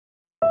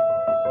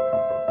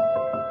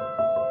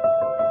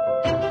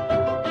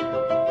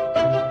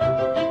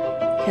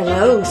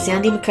Hello,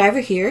 Sandi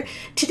MacIver here.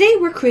 Today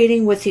we're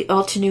creating with the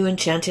Altenew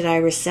Enchanted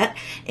Iris set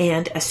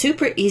and a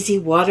super easy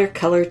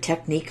watercolor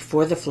technique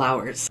for the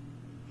flowers.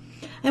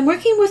 I'm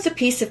working with a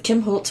piece of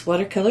Tim Holtz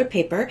watercolor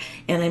paper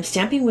and I'm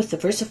stamping with the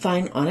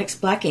Versafine Onyx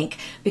black ink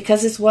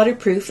because it's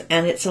waterproof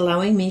and it's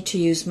allowing me to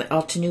use my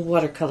Altenew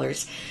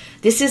watercolors.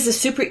 This is a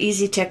super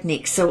easy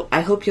technique, so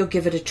I hope you'll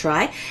give it a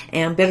try,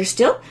 and better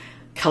still,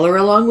 color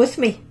along with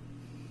me.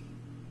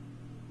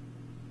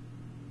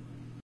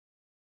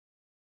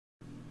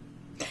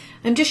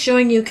 I'm just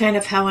showing you kind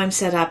of how I'm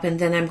set up, and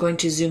then I'm going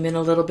to zoom in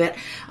a little bit.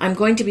 I'm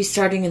going to be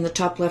starting in the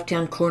top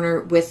left-hand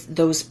corner with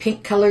those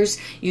pink colors,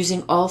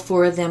 using all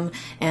four of them,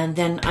 and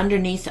then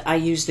underneath I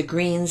use the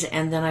greens,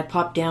 and then I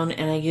pop down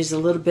and I use a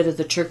little bit of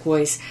the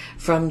turquoise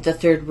from the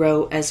third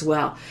row as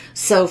well.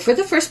 So for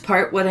the first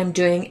part, what I'm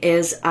doing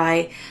is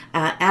I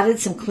added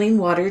some clean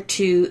water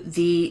to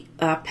the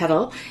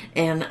petal,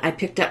 and I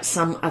picked up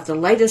some of the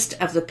lightest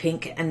of the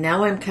pink, and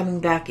now I'm coming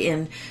back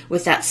in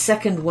with that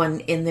second one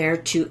in there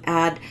to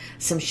add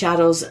some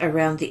shadows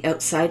around the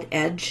outside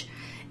edge.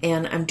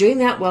 And I'm doing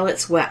that while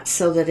it's wet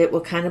so that it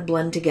will kind of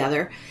blend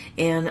together,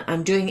 and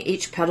I'm doing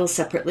each petal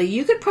separately.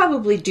 You could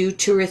probably do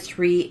 2 or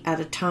 3 at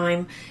a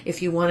time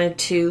if you wanted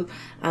to.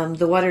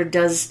 The water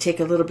does take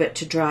a little bit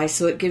to dry,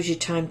 so it gives you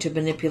time to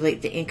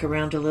manipulate the ink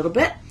around a little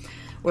bit,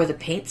 or the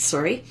paint,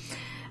 sorry.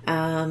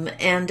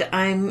 And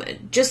I'm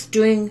just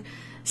doing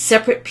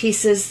separate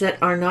pieces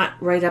that are not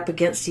right up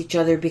against each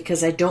other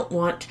because I don't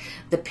want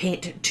the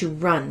paint to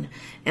run,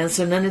 and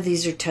so none of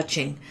these are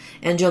touching.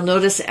 And you'll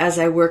notice as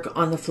I work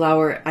on the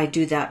flower I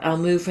do that. I'll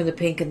move from the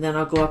pink and then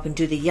I'll go up and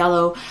do the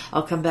yellow,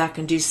 I'll come back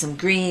and do some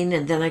green,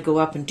 and then I go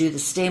up and do the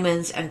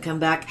stamens and come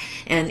back,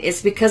 and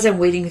it's because I'm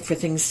waiting for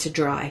things to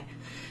dry.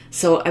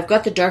 So I've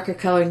got the darker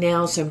color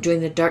now, so I'm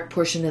doing the dark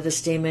portion of the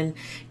stamen,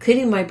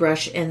 cleaning my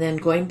brush, and then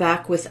going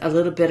back with a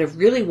little bit of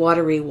really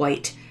watery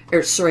white,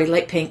 or sorry,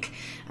 light pink,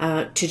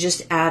 to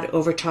just add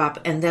over top,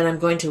 and then I'm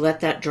going to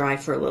let that dry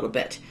for a little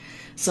bit.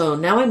 So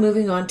now I'm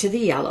moving on to the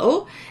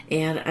yellow,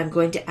 and I'm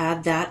going to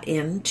add that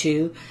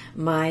into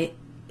my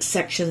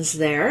sections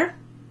there.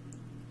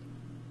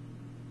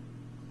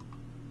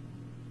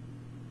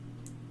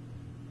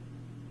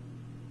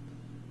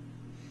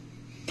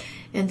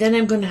 And then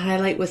I'm going to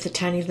highlight with a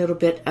tiny little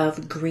bit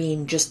of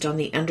green just on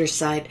the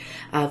underside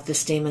of the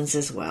stamens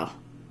as well.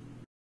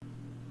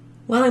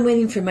 While I'm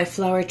waiting for my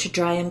flower to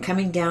dry, I'm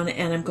coming down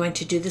and I'm going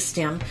to do the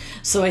stem.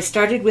 So I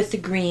started with the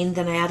green,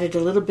 then I added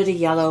a little bit of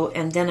yellow,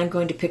 and then I'm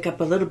going to pick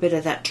up a little bit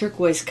of that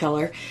turquoise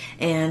color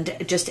and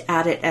just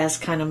add it as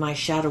kind of my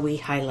shadowy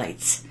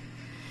highlights.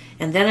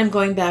 And then I'm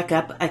going back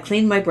up, I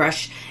clean my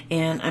brush,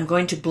 and I'm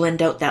going to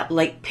blend out that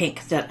light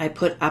pink that I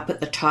put up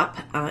at the top.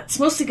 It's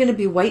mostly going to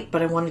be white,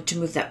 but I wanted to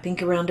move that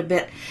pink around a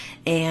bit.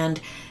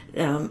 And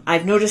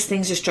I've noticed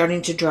things are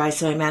starting to dry,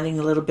 so I'm adding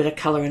a little bit of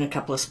color in a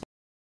couple of spots.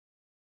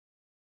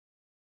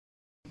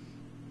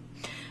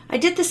 I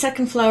did the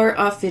second flower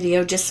off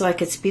video just so I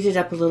could speed it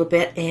up a little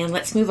bit, and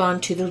let's move on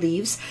to the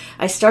leaves.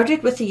 I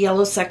started with the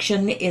yellow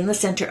section in the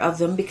center of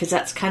them because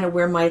that's kind of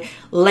where my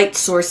light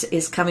source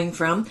is coming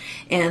from,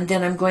 and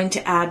then I'm going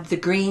to add the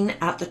green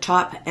at the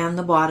top and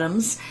the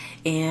bottoms,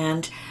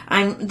 and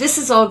this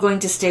is all going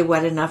to stay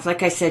wet enough.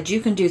 Like I said, you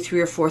can do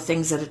 3 or 4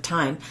 things at a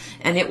time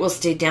and it will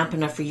stay damp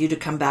enough for you to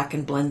come back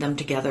and blend them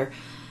together.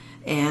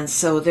 And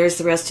so there's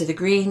the rest of the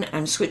green.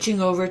 I'm switching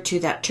over to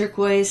that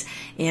turquoise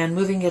and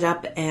moving it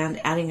up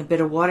and adding a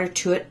bit of water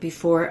to it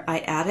before I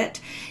add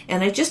it.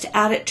 And I just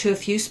add it to a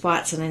few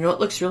spots, and I know it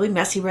looks really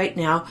messy right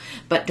now,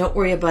 but don't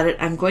worry about it.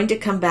 I'm going to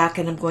come back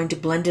and I'm going to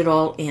blend it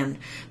all in,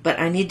 but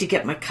I need to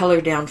get my color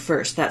down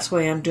first. That's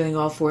why I'm doing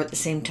all 4 at the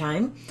same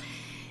time.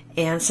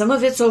 And some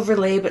of it's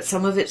overlay, but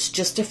some of it's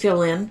just to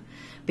fill in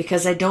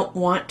because I don't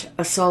want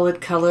a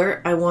solid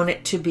color. I want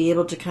it to be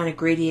able to kind of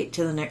gradiate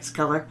to the next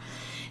color.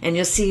 And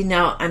you'll see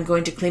now I'm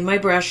going to clean my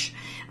brush.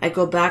 I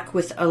go back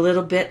with a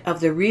little bit of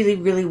the really,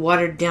 really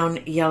watered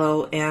down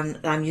yellow,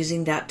 and I'm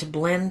using that to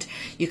blend.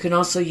 You can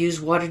also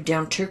use watered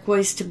down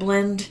turquoise to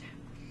blend,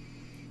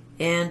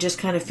 and just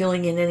kind of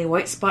filling in any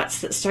white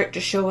spots that start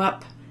to show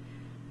up.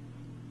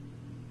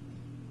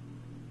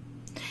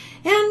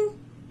 And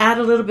add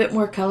a little bit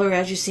more color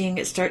as you're seeing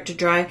it start to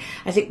dry.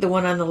 I think the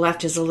one on the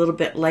left is a little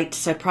bit light,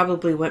 so I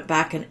probably went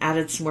back and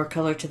added some more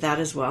color to that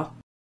as well.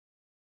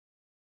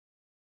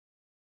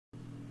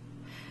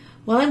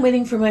 While I'm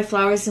waiting for my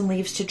flowers and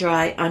leaves to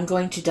dry, I'm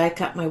going to die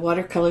cut my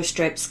watercolor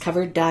stripes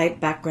covered die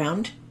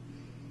background.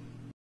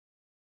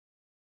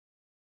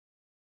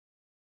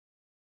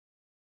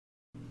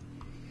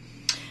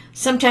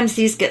 Sometimes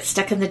these get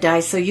stuck in the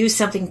die, so use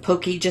something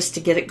pokey just to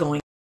get it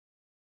going.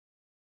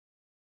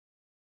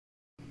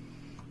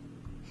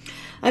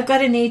 I've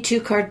got an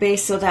A2 card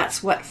base, so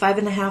that's what,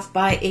 5.5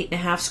 by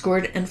 8.5,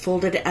 scored and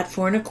folded at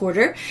 4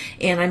 1/4,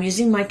 and I'm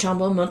using my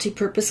Tombow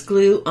multi-purpose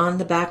glue on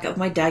the back of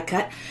my die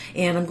cut,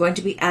 and I'm going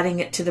to be adding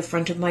it to the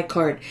front of my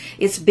card.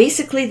 It's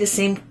basically the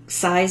same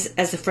size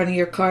as the front of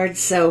your card,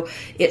 so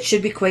it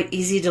should be quite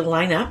easy to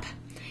line up.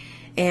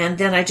 And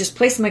then I just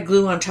place my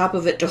glue on top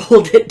of it to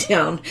hold it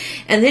down.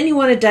 And then you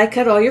want to die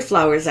cut all your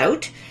flowers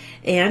out.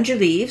 and your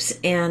leaves.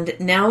 And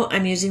now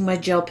I'm using my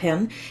gel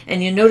pen,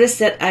 and you notice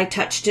that I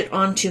touched it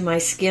onto my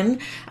skin.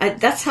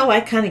 That's how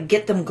I kind of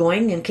get them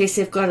going in case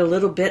they've got a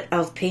little bit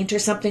of paint or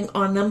something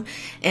on them.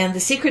 And the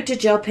secret to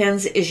gel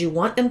pens is you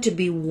want them to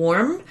be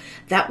warm.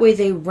 That way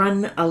they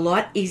run a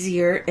lot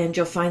easier, and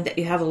you'll find that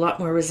you have a lot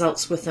more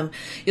results with them.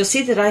 You'll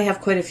see that I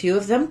have quite a few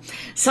of them.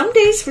 Some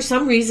days, for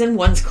some reason,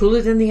 one's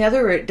cooler than the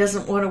other, or it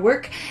doesn't want to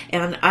work,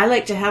 and I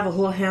like to have a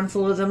whole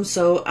handful of them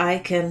so I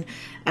can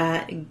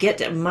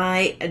get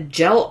my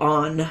gel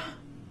on.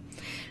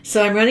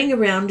 So I'm running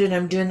around and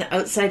I'm doing the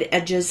outside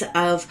edges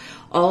of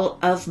all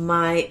of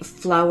my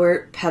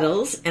flower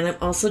petals, and I'm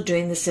also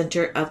doing the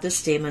center of the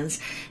stamens,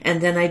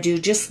 and then I do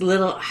just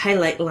little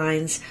highlight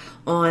lines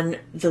on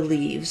the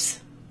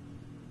leaves.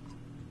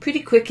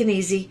 Pretty quick and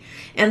easy,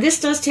 and this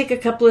does take a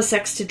couple of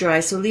seconds to dry,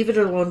 so leave it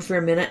alone for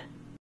a minute.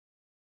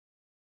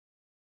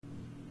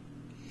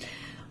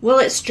 While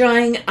it's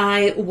drying,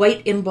 I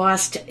white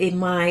embossed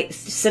my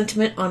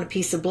sentiment on a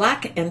piece of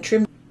black and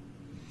trimmed.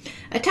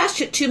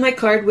 Attached it to my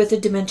card with a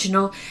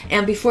dimensional,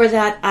 and before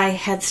that I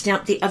had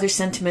stamped the other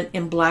sentiment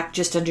in black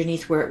just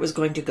underneath where it was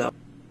going to go.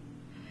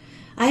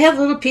 I have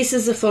little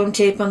pieces of foam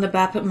tape on the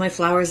back of my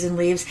flowers and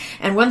leaves,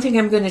 and one thing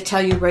I'm going to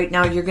tell you right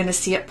now, you're going to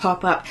see it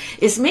pop up,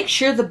 is make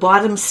sure the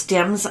bottom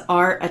stems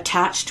are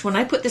attached. When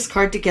I put this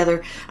card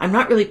together, I'm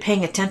not really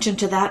paying attention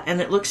to that,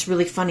 and it looks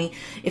really funny.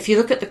 If you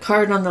look at the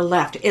card on the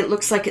left, it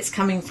looks like it's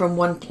coming from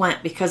one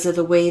plant because of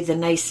the way the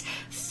nice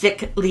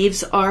thick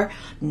leaves are.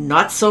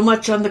 Not so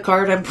much on the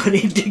card I'm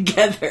putting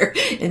together,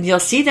 and you'll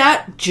see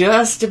that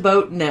just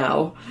about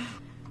now.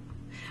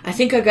 I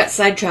think I got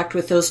sidetracked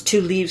with those two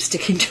leaves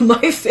sticking to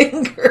my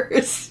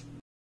fingers.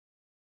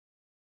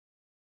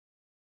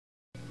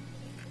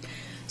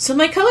 So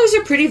my colors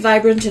are pretty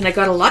vibrant, and I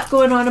got a lot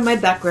going on in my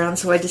background,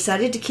 so I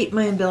decided to keep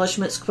my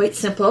embellishments quite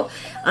simple.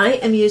 I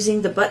am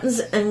using the Buttons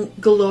and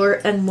Galore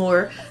and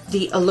More,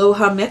 the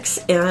ALOHA mix,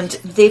 and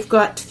they've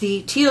got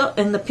the teal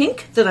and the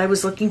pink that I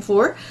was looking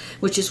for,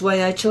 which is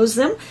why I chose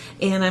them,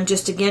 and I'm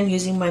just again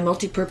using my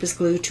multi-purpose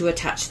glue to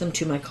attach them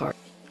to my card.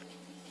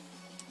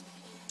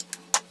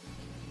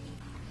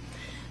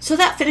 So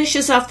that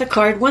finishes off the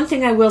card. One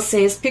thing I will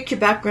say is pick your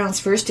backgrounds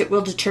first. It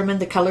will determine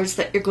the colors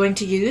that you're going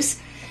to use.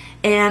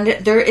 And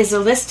there is a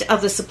list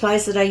of the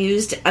supplies that I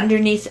used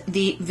underneath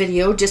the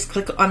video. Just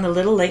click on the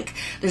little link.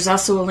 There's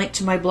also a link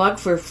to my blog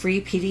for a free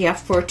PDF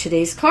for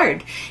today's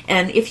card.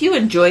 And if you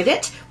enjoyed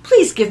it,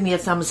 please give me a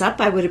thumbs up.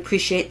 I would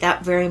appreciate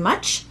that very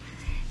much.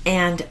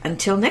 And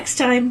until next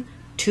time,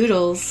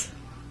 toodles.